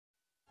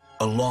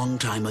A long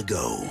time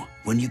ago,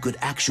 when you could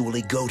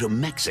actually go to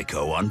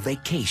Mexico on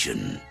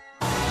vacation.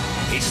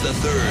 It's the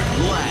third,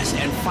 last,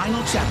 and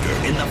final chapter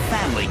in the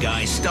Family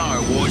Guy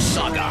Star Wars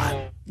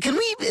saga. Can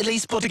we at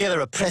least put together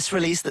a press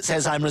release that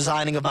says I'm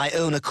resigning of my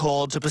own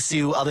accord to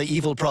pursue other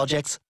evil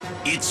projects?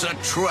 It's a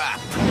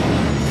trap.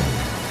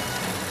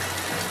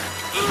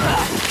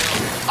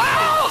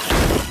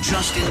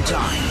 Just in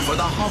time for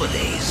the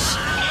holidays.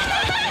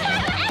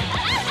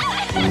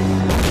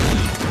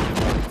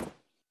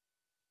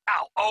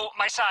 Ow! Oh,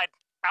 my side!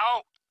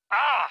 Ow!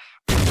 Ah!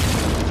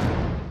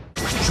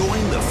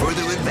 Join the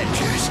further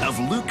adventures of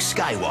Luke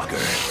Skywalker.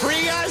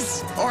 Free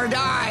us or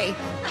die!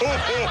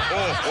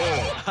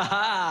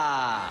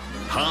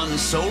 Han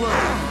Solo.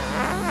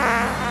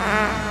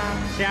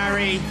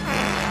 Sorry.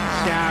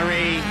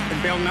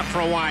 Been building up for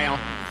a while.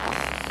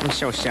 I'm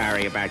so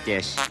sorry about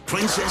this.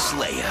 Princess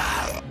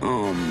Leia.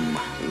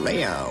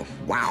 Leo.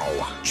 Wow.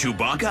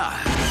 Chewbacca.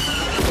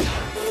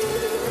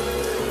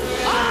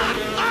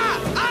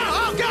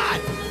 Oh,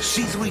 God!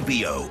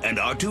 C-3PO and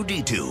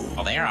R2-D2.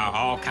 Well, there are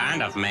all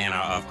kind of manner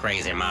of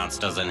crazy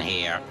monsters in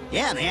here.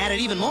 Yeah, and they added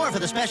even more for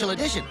the special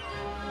edition.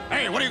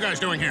 Hey, what are you guys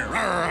doing here?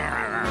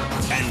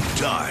 And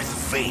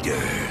Darth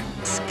Vader.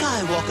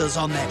 Skywalker's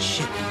on that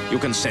ship. You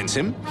can sense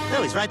him?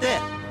 No, he's right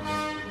there.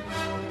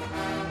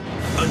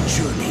 A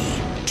journey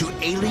to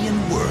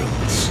alien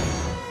worlds.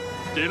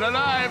 Still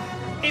alive.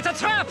 It's a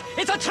trap!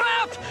 It's a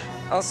trap!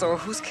 Also,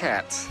 who's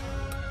cat?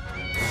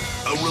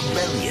 A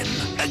rebellion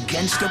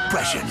against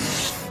oppression.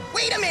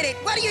 Wait a minute!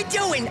 What are you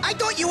doing? I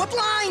thought you were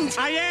blind!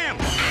 I am!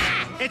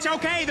 It's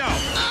okay, though.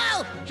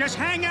 Ow! Just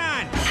hang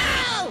on.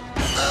 Ow!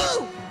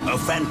 Ooh! A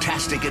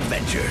fantastic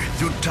adventure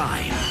through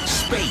time,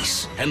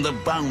 space, and the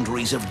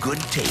boundaries of good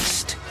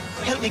taste.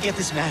 Help me get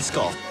this mask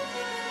off.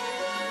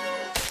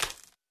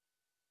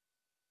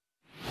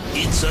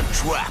 It's a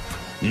Trap.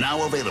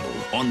 Now available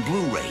on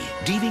Blu-ray,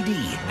 DVD,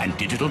 and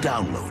digital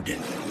download.